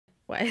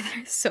why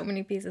there's so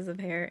many pieces of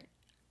hair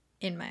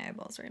in my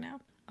eyeballs right now.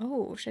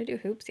 Oh, should I do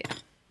hoops? Yeah.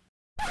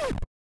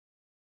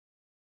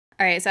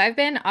 All right, so I've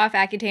been off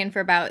Accutane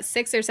for about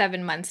 6 or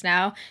 7 months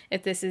now.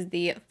 If this is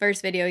the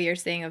first video you're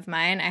seeing of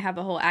mine, I have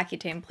a whole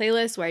Accutane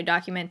playlist where I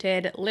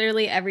documented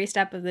literally every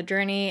step of the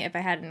journey, if I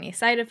had any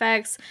side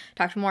effects,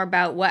 talked more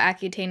about what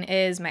Accutane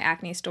is, my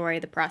acne story,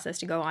 the process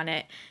to go on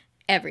it,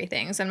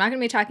 everything. So I'm not going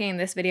to be talking in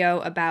this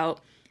video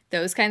about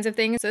those kinds of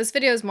things. So this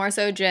video is more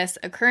so just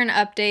a current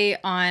update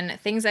on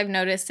things I've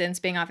noticed since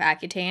being off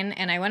Accutane,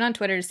 and I went on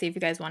Twitter to see if you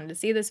guys wanted to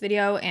see this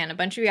video, and a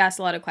bunch of you asked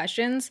a lot of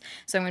questions,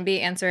 so I'm going to be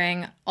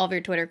answering all of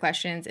your Twitter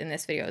questions in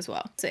this video as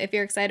well. So if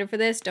you're excited for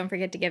this, don't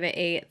forget to give it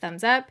a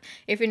thumbs up.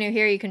 If you're new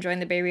here, you can join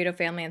the Breakouts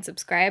family and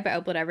subscribe. I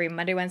upload every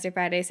Monday, Wednesday,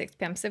 Friday, 6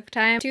 p.m. Pacific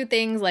time. 2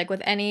 things, like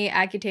with any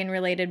Accutane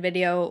related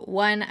video.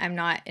 1, I'm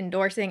not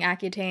endorsing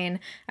Accutane.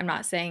 I'm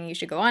not saying you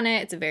should go on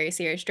it. It's a very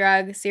serious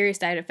drug, serious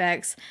side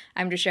effects.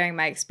 I'm just sharing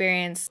my experience.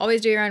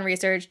 Always do your own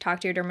research, talk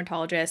to your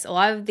dermatologist. A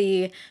lot of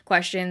the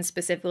questions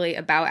specifically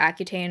about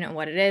Accutane and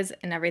what it is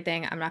and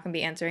everything, I'm not going to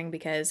be answering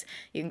because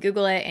you can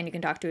Google it and you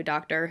can talk to a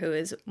doctor who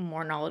is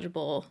more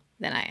knowledgeable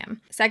than I am.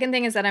 Second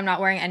thing is that I'm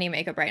not wearing any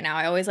makeup right now.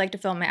 I always like to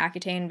film my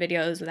Accutane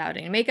videos without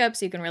any makeup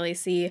so you can really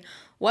see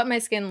what my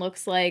skin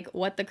looks like,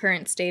 what the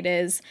current state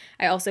is.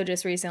 I also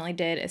just recently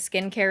did a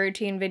skincare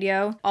routine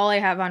video. All I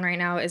have on right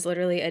now is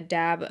literally a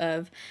dab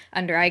of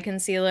under eye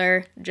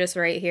concealer just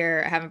right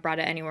here. I haven't brought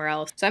it anywhere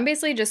else. So I'm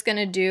basically just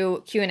gonna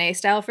do Q&A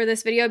style for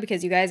this video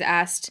because you guys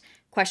asked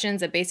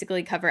questions that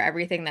basically cover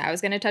everything that I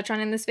was gonna touch on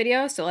in this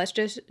video. So let's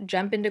just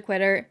jump into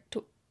Twitter.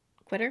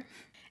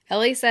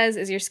 Ellie says,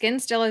 is your skin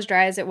still as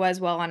dry as it was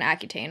while on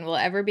Accutane? Will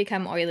it ever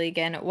become oily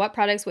again? What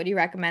products would you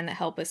recommend that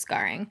help with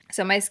scarring?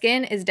 So my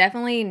skin is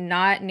definitely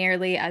not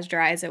nearly as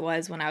dry as it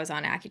was when I was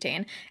on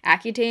Accutane.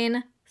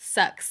 Accutane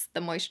sucks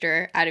the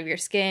moisture out of your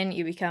skin.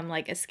 You become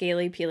like a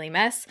scaly, peely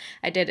mess.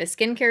 I did a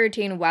skincare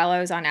routine while I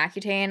was on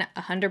Accutane.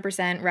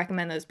 100%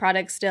 recommend those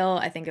products still.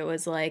 I think it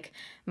was like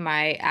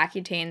my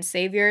Accutane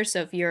savior. So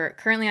if you're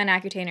currently on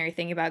Accutane or you're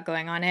thinking about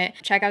going on it,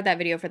 check out that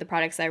video for the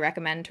products I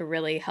recommend to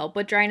really help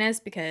with dryness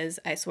because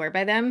I swear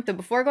by them. So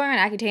before going on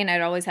Accutane, I'd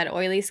always had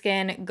oily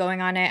skin.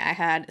 Going on it, I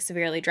had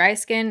severely dry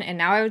skin, and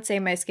now I would say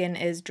my skin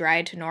is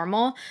dry to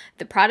normal.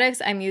 The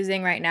products I'm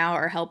using right now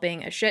are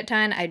helping a shit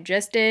ton. I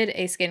just did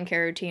a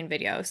skincare routine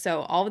video,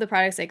 so all of the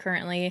products I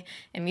currently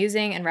am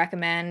using and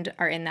recommend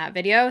are in that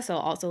video, so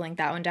I'll also link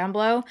that one down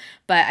below.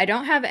 But I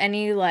don't have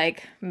any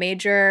like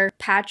major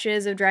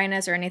patches of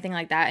dryness or anything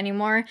like that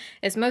anymore.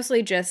 It's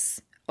mostly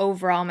just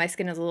overall my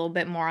skin is a little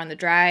bit more on the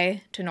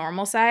dry to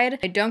normal side.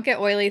 I don't get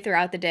oily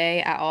throughout the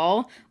day at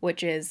all,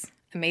 which is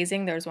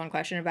amazing. There was one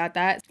question about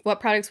that.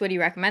 What products would you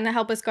recommend that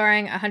help with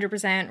scarring?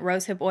 100%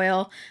 rosehip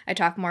oil. I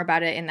talk more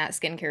about it in that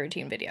skincare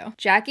routine video.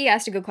 Jackie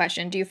asked a good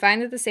question. Do you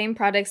find that the same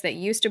products that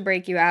used to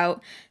break you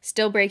out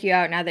still break you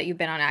out now that you've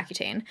been on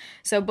Accutane?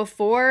 So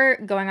before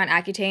going on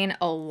Accutane,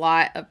 a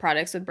lot of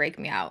products would break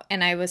me out,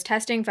 and I was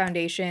testing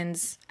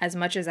foundations as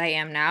much as I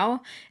am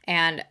now,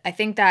 and I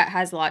think that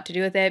has a lot to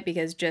do with it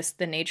because just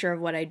the nature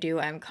of what I do,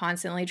 I'm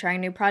constantly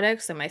trying new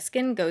products, so my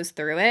skin goes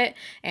through it,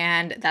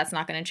 and that's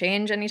not going to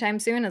change anytime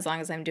soon as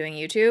long as I'm doing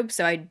YouTube.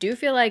 So I do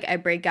feel like I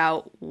break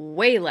out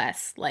way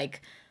less,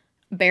 like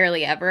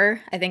barely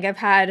ever. I think I've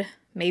had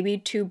maybe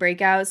 2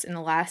 breakouts in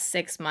the last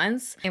 6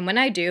 months. And when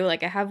I do,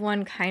 like I have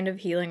one kind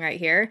of healing right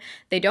here,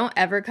 they don't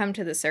ever come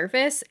to the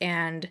surface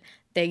and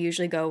they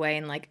usually go away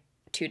in like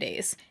 2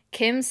 days.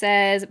 Kim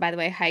says, by the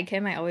way, hi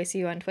Kim, I always see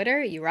you on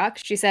Twitter, you rock.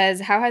 She says,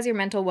 how has your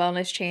mental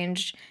wellness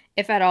changed,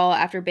 if at all,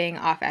 after being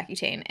off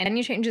Accutane? And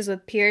any changes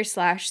with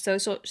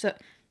peer/social,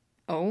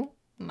 oh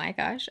my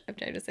gosh, I've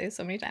tried to say it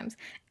so many times.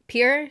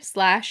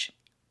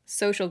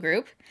 Peer/social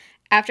group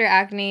after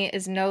acne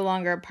is no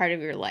longer a part of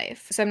your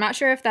life. So I'm not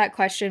sure if that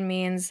question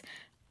means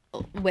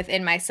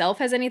within myself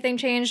has anything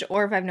changed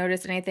or if I've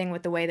noticed anything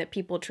with the way that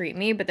people treat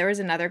me, but there was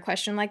another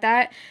question like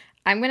that.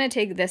 I'm going to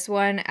take this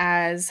one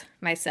as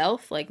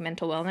myself, like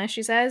mental wellness,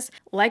 she says.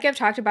 Like I've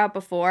talked about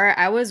before,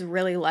 I was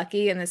really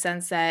lucky in the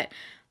sense that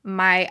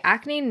my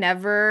acne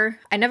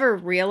I never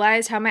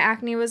realized how my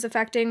acne was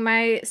affecting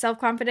my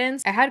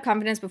self-confidence. I had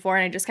confidence before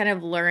and I just kind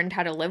of learned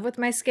how to live with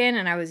my skin,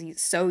 and I was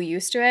so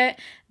used to it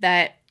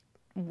that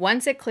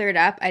once it cleared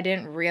up, I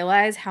didn't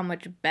realize how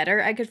much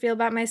better I could feel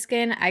about my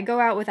skin. I go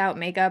out without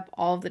makeup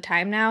all the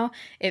time now.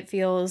 It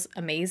feels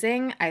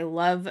amazing. I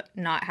love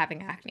not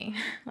having acne.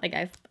 Like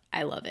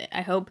I love it.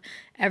 I hope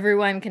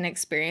everyone can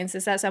experience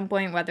this at some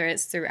point, whether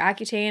it's through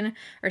Accutane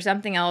or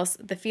something else.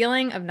 The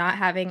feeling of not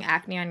having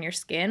acne on your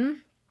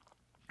skin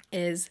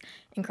is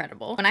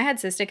incredible. When I had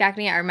cystic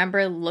acne, I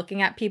remember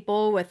looking at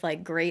people with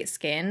like great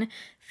skin,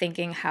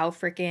 thinking how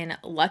freaking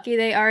lucky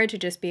they are to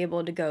just be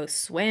able to go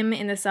swim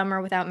in the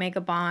summer without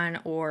makeup on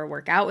or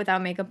work out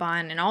without makeup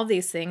on, and all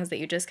these things that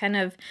you just kind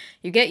of,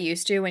 you get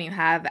used to when you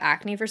have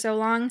acne for so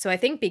long. So I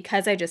think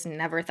because I just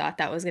never thought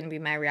that was going to be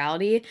my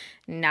reality,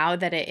 now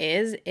that it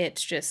is,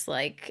 it's just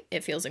like,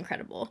 it feels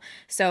incredible.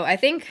 So I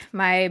think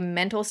my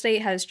mental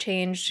state has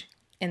changed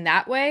in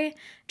that way,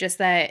 just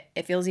that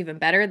it feels even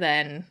better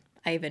than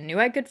I even knew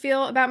I could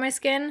feel about my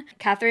skin.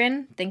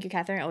 Catherine, thank you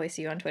Catherine, I always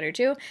see you on Twitter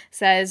too,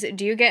 says,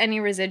 do you get any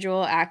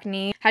residual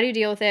acne? How do you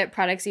deal with it?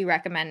 Products you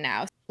recommend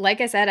now? Like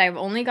I said, I've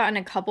only gotten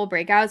a couple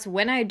breakouts.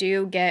 When I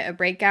do get a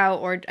breakout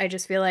or I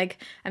just feel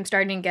like I'm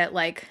starting to get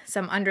like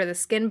some under the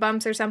skin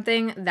bumps or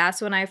something, that's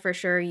when I for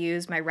sure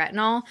use my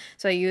retinol.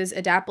 So I use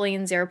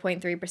adapalene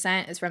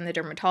 0.3%. It's from the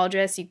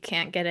dermatologist. You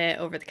can't get it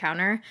over the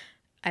counter,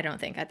 I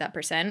don't think, at that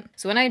percent.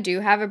 So when I do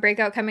have a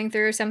breakout coming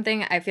through or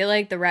something, I feel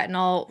like the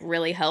retinol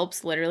really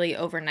helps literally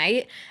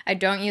overnight. I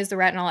don't use the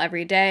retinol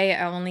every day.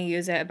 I only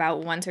use it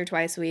about once or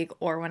twice a week,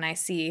 or when I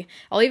see,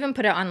 I'll even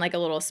put it on like a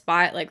little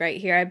spot, like right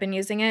here I've been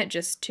using it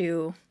just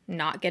to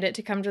not get it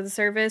to come to the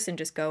surface and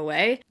just go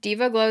away.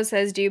 Diva Glow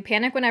says, do you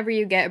panic whenever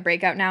you get a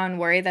breakout now and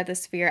worry that the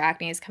severe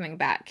acne is coming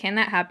back? Can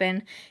that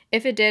happen?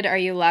 If it did, are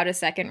you allowed a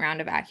second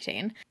round of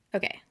Accutane?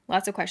 Okay,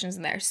 lots of questions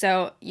in there.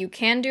 So you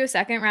can do a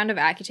second round of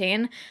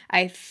Accutane.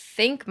 I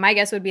think my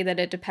guess would be that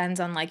it depends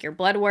on like your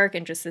blood work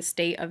and just the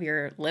state of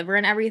your liver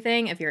and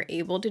everything. If you're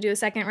able to do a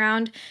second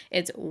round,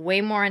 it's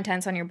way more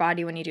intense on your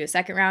body when you do a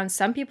second round.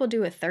 Some people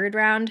do a third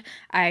round.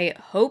 I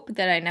hope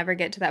that I never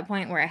get to that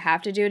point where I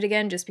have to do it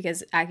again, just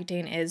because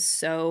Accutane is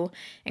so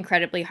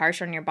incredibly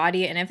harsh on your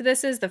body. And if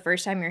this is the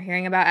first time you're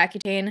hearing about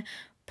Accutane,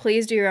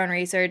 please do your own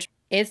research.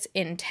 It's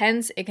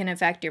intense. It can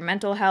affect your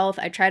mental health.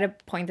 I try to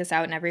point this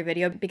out in every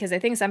video because I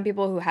think some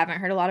people who haven't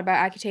heard a lot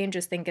about Accutane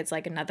just think it's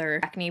like another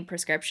acne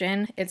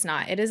prescription. It's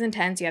not. It is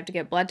intense. You have to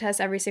get blood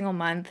tests every single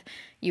month.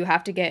 You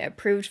have to get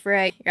approved for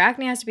it. Your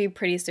acne has to be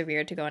pretty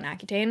severe to go on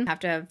Accutane. You have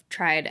to have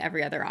tried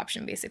every other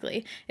option,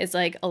 basically. It's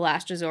like a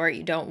last resort.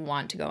 You don't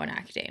want to go on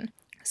Accutane.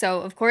 So,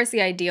 of course,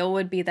 the ideal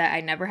would be that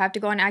I never have to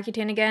go on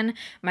Accutane again.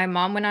 My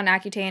mom went on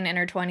Accutane in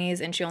her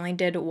 20s and she only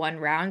did one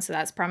round, so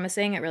that's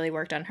promising. It really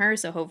worked on her,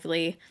 so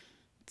hopefully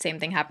same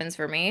thing happens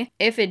for me.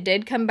 If it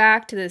did come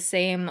back to the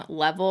same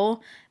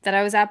level that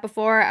I was at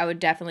before, I would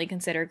definitely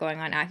consider going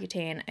on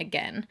Accutane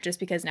again, just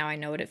because now I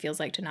know what it feels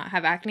like to not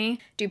have acne.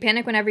 Do you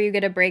panic whenever you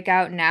get a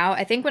breakout now?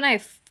 I think when I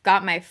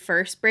got my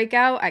first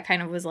breakout, I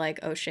kind of was like,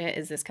 oh shit,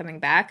 is this coming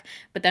back?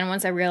 But then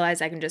once I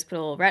realized I can just put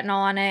a little retinol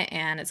on it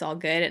and it's all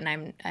good,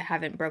 and I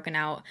haven't broken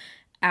out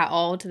at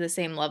all to the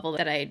same level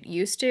that I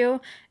used to.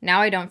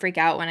 Now I don't freak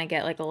out when I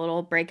get like a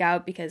little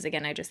breakout because,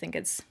 again, I just think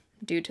it's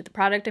due to the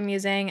product I'm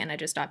using, and I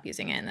just stop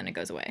using it and then it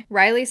goes away.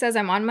 Riley says,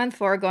 I'm on month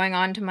 4 going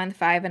on to month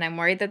 5 and I'm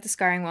worried that the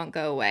scarring won't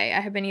go away.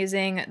 I have been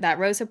using that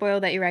rosehip oil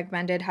that you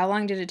recommended. How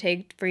long did it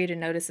take for you to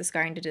notice the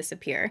scarring to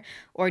disappear?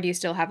 Or do you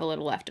still have a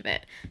little left of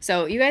it?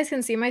 So you guys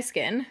can see my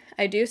skin.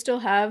 I do still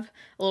have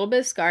a little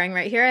bit of scarring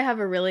right here. I have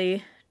a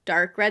really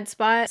dark red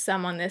spot,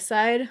 some on this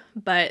side,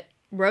 but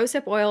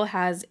rosehip oil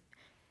has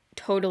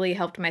totally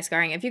helped my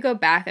scarring. If you go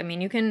back, I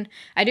mean,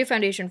 I do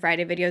Foundation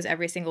Friday videos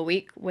every single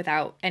week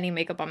without any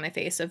makeup on my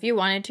face. So if you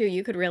wanted to,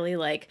 you could really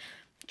like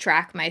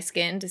track my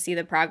skin to see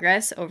the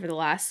progress over the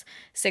last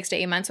 6 to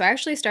 8 months. So I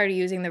actually started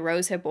using the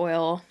rosehip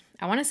oil,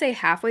 I want to say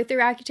halfway through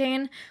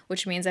Accutane,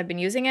 which means I've been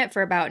using it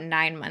for about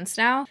 9 months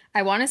now.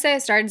 I want to say I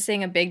started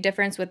seeing a big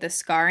difference with the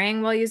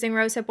scarring while using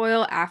rosehip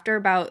oil after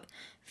about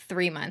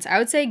 3 months. I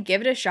would say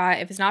give it a shot.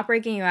 If it's not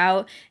breaking you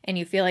out and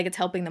you feel like it's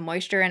helping the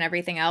moisture and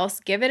everything else,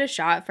 give it a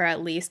shot for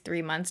at least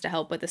 3 months to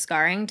help with the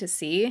scarring to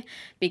see,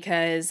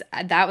 because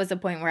that was the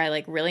point where I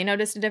like really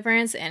noticed a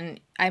difference. And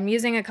I'm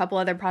using a couple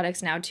other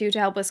products now too to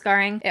help with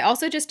scarring. It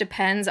also just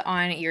depends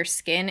on your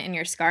skin and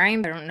your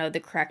scarring. I don't know the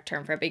correct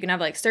term for it, but you can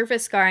have like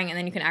surface scarring and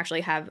then you can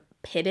actually have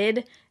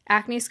pitted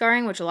acne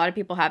scarring, which a lot of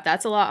people have.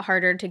 That's a lot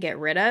harder to get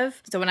rid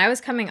of. So when I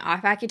was coming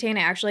off Accutane,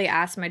 I actually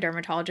asked my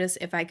dermatologist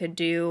if I could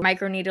do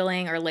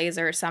microneedling or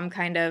laser or some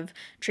kind of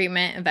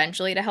treatment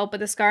eventually to help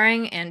with the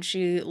scarring, and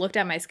she looked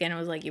at my skin and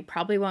was like, you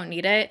probably won't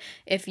need it.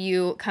 If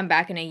you come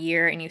back in a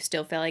year and you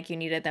still feel like you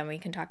need it, then we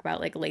can talk about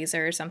like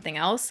laser or something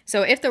else.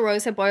 So if the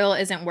rosehip oil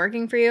isn't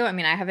working for you, I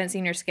mean, I haven't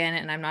seen your skin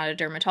and I'm not a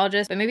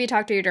dermatologist, but maybe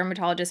talk to your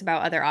dermatologist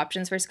about other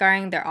options for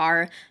scarring. There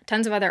are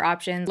tons of other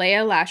options.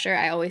 Leia Lasher,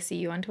 I always see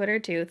you on Twitter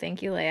too.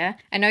 Thank you, Leia.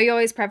 I know you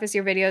always preface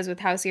your videos with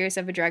how serious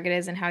of a drug it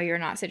is and how you're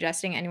not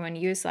suggesting anyone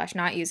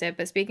use/not use it,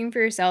 but speaking for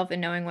yourself and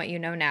knowing what you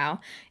know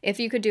now, if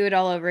you could do it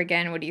all over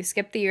again, would you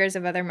skip the years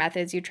of other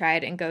methods you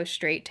tried and go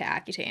straight to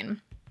Accutane?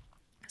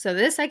 So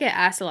this I get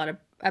asked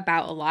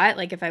about a lot,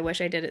 like if I wish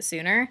I did it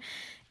sooner.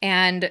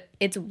 And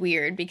it's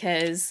weird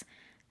because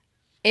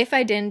if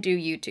I didn't do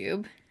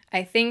YouTube,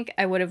 I think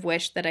I would have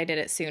wished that I did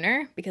it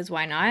sooner, because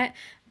why not?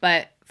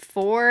 But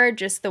for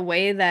just the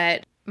way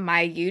that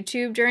my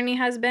YouTube journey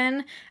has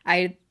been,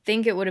 I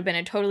think it would have been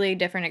a totally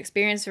different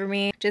experience for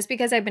me, just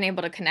because I've been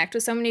able to connect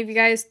with so many of you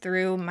guys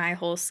through my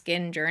whole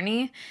skin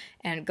journey.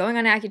 And going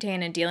on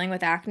Accutane and dealing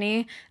with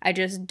acne, I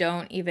just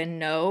don't even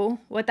know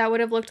what that would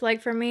have looked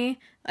like for me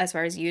as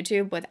far as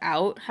YouTube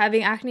without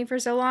having acne for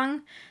so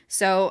long.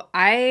 So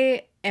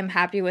I am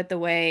happy with the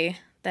way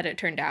that it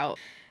turned out.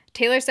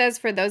 Taylor says,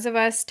 for those of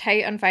us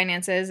tight on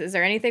finances, is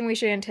there anything we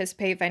should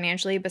anticipate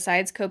financially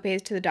besides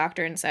copays to the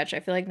doctor and such? I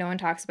feel like no one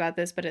talks about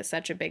this, but it's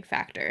such a big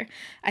factor.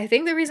 I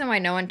think the reason why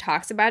no one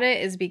talks about it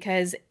is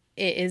because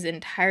it is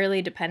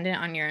entirely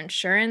dependent on your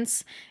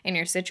insurance and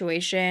your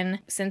situation.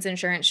 Since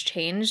insurance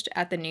changed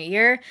at the new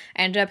year,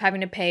 I ended up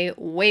having to pay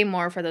way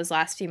more for those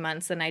last few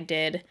months than I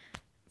did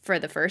for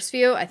the first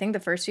few. I think the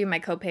first few, my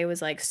copay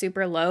was like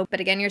super low, but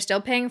again, you're still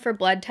paying for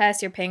blood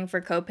tests, you're paying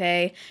for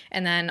copay,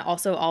 and then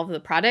also all of the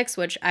products,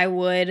 which I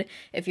would,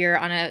 if you're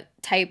on a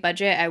tight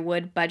budget, I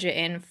would budget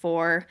in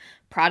for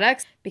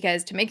products,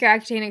 because to make your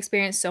Accutane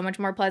experience so much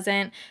more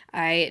pleasant,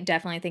 I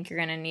definitely think you're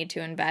going to need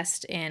to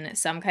invest in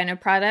some kind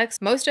of products.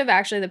 Most of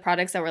actually the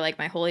products that were like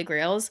my holy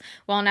grails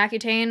while on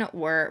Accutane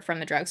were from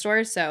the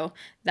drugstore, so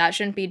that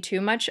shouldn't be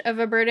too much of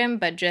a burden,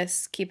 but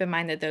just keep in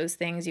mind that those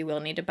things you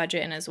will need to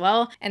budget in as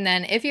well. And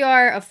then if you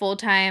are a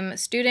full-time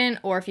student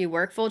or if you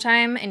work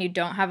full-time and you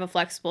don't have a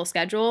flexible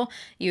schedule,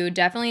 you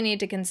definitely need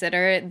to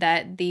consider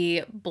that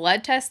the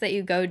blood tests that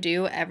you go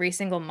do every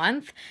single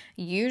month,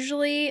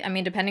 usually, I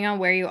mean, depending on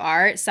where you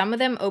are, some of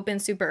them open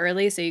super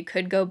early, so you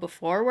could go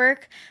before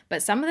work,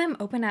 but some of them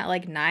open at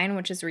like 9,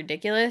 which is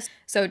ridiculous.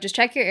 So just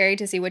check your area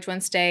to see which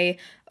ones stay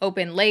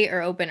open late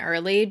or open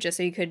early, just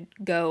so you could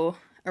go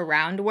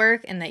around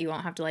work and that you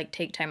won't have to like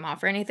take time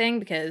off or anything,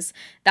 because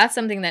that's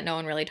something that no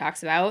one really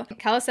talks about.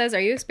 Kala says,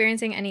 are you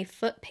experiencing any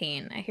foot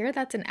pain? I hear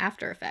that's an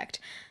after effect.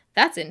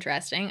 That's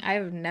interesting.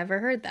 I've never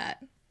heard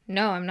that.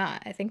 No, I'm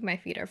not. I think my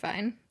feet are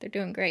fine. They're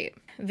doing great.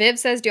 Viv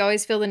says, do you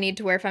always feel the need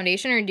to wear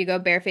foundation, or do you go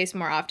barefaced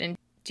more often?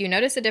 Do you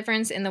notice a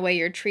difference in the way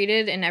you're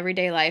treated in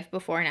everyday life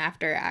before and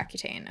after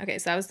Accutane? Okay,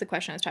 so that was the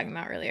question I was talking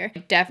about earlier. I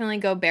definitely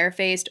go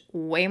barefaced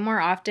way more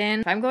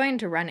often. If I'm going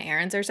to run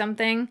errands or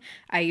something,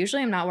 I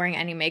usually am not wearing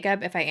any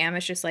makeup. If I am,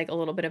 it's just like a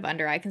little bit of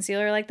under eye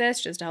concealer like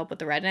this, just to help with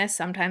the redness.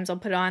 Sometimes I'll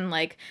put on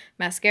like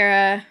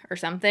mascara or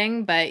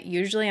something, but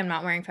usually I'm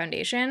not wearing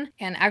foundation.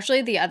 And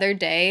actually the other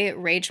day,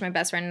 Rach, my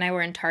best friend, and I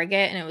were in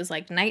Target, and it was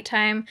like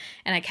nighttime,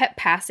 and I kept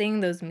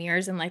passing those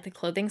mirrors in like the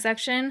clothing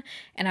section,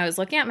 and I was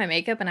looking at my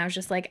makeup and I was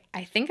just like,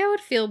 I think I would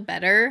feel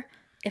better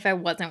if I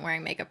wasn't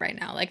wearing makeup right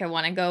now. Like, I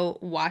want to go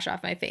wash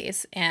off my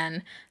face.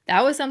 And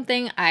that was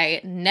something I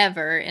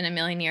never in a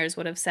million years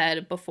would have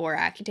said before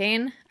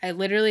Accutane. I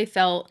literally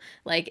felt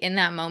like in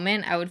that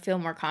moment, I would feel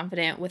more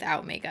confident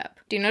without makeup.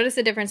 Do you notice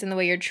a difference in the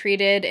way you're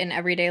treated in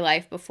everyday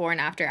life before and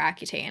after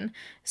Accutane?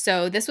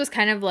 So this was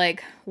kind of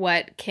like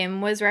what Kim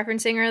was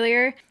referencing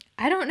earlier.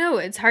 I don't know.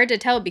 It's hard to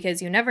tell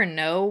because you never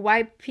know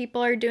why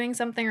people are doing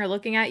something or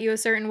looking at you a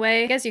certain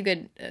way. I guess you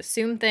could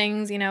assume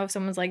things, you know, if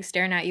someone's like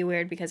staring at you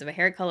weird because of a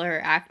hair color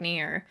or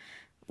acne or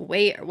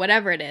weight or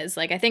whatever it is.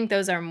 Like, I think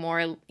those are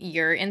more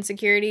your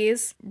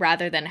insecurities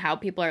rather than how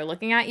people are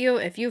looking at you.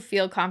 If you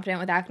feel confident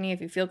with acne,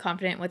 if you feel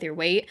confident with your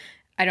weight,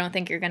 I don't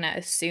think you're going to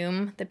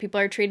assume that people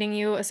are treating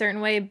you a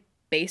certain way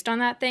based on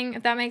that thing,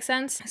 if that makes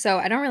sense. So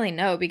I don't really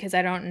know because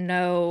I don't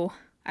know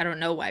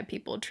why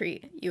people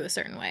treat you a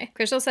certain way.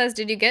 Crystal says,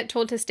 did you get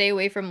told to stay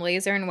away from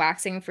laser and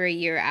waxing for a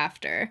year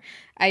after?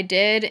 I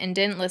did and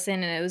didn't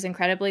listen, and it was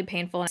incredibly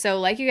painful. So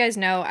like you guys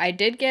know, I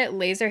did get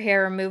laser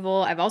hair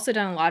removal. I've also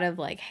done a lot of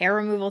like hair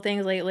removal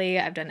things lately.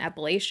 I've done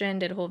epilation,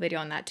 did a whole video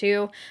on that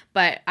too.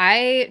 But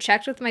I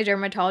checked with my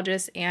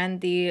dermatologist and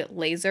the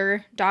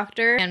laser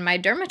doctor, and my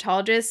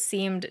dermatologist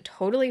seemed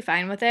totally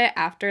fine with it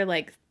after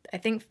like I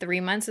think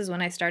 3 months is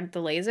when I started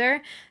the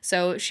laser.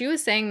 So she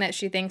was saying that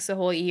she thinks the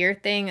whole year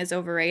thing is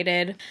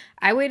overrated.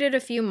 I waited a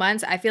few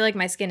months. I feel like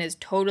my skin is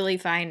totally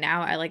fine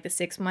now at like the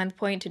 6-month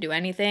point to do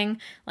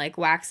anything, like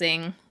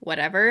waxing,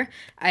 whatever.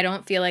 I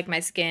don't feel like my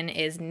skin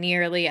is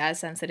nearly as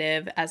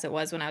sensitive as it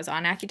was when I was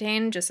on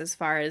Accutane, just as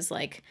far as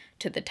like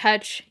to the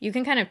touch. You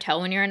can kind of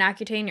tell when you're on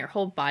Accutane, your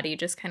whole body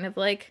just kind of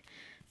like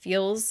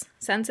feels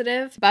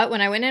sensitive. But when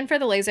I went in for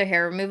the laser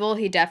hair removal,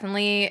 he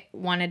definitely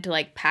wanted to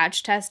like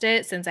patch test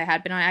it since I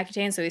had been on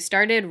Accutane. So he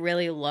started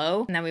really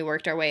low and then we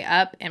worked our way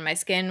up, and my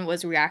skin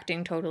was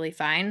reacting totally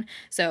fine.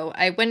 So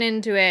I went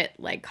into it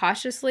like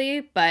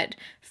cautiously, but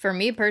for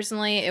me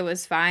personally, it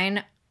was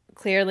fine.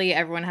 Clearly,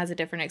 everyone has a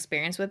different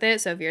experience with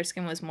it. So if your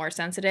skin was more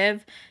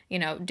sensitive, you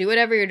know, do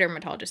whatever your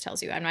dermatologist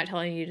tells you. I'm not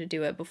telling you to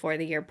do it before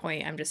the year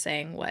point. I'm just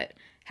saying what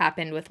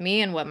happened with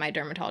me and what my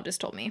dermatologist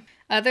told me.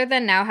 Other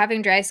than now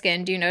having dry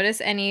skin, do you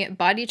notice any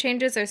body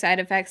changes or side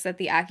effects that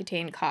the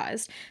Accutane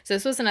caused? So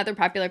this was another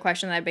popular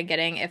question that I've been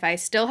getting, if I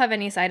still have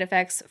any side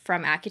effects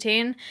from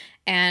Accutane.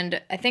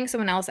 And I think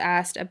someone else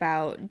asked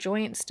about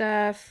joint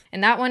stuff.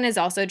 And that one is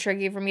also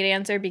tricky for me to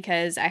answer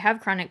because I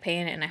have chronic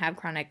pain and I have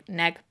chronic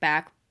neck,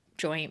 back,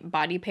 joint,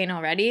 body pain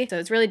already. So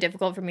it's really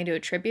difficult for me to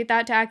attribute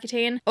that to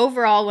Accutane.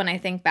 Overall, when I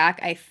think back,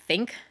 I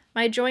think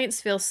my joints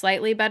feel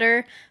slightly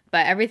better,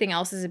 but everything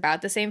else is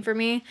about the same for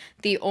me.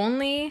 The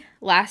only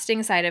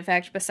lasting side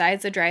effect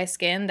besides the dry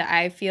skin that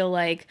I feel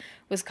like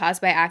was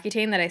caused by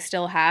Accutane that I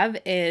still have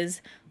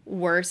is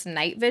worse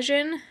night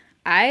vision.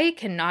 I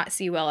cannot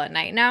see well at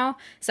night now.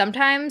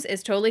 Sometimes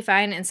it's totally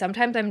fine, and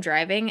sometimes I'm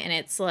driving and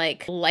it's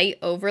like light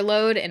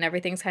overload and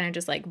everything's kind of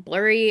just like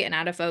blurry and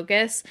out of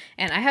focus,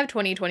 and I have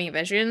 20/20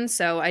 vision,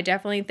 so I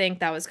definitely think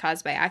that was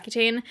caused by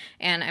Accutane,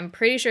 and I'm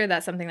pretty sure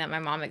that's something that my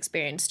mom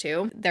experienced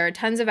too. There are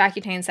tons of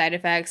Accutane side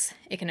effects.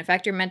 It can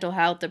affect your mental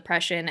health,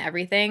 depression,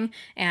 everything,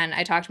 and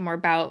I talked more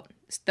about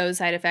those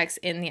side effects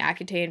in the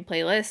Accutane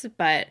playlist,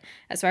 but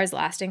as far as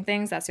lasting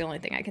things, that's the only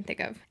thing I can think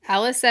of.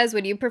 Alice says,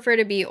 would you prefer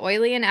to be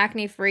oily and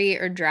acne free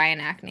or dry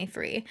and acne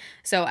free?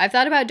 So I've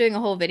thought about doing a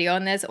whole video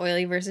on this,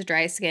 oily versus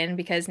dry skin,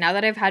 because now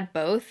that I've had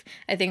both,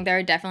 I think there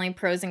are definitely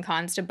pros and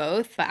cons to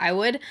both, but I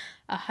would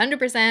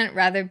 100%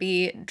 rather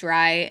be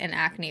dry and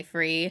acne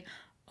free.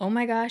 Oh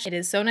my gosh, it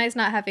is so nice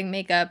not having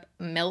makeup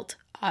melt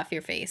off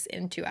your face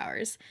in 2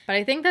 hours. But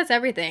I think that's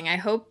everything. I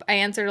hope I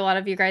answered a lot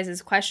of you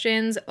guys'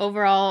 questions.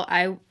 Overall,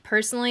 I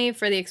personally,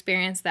 for the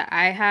experience that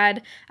I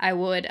had, I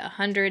would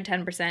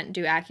 110%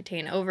 do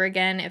Accutane over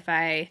again. If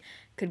I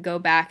could go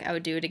back, I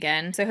would do it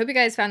again. So I hope you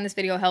guys found this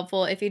video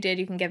helpful. If you did,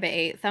 you can give it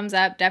a thumbs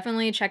up.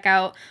 Definitely check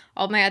out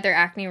all my other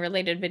acne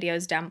related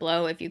videos down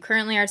below. If you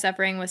currently are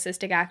suffering with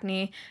cystic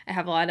acne, I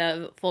have a lot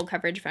of full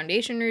coverage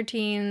foundation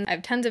routines. I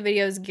have tons of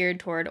videos geared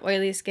toward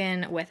oily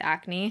skin with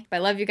acne. But I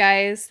love you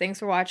guys. Thanks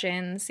for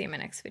watching. See you in my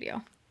next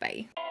video.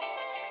 Bye.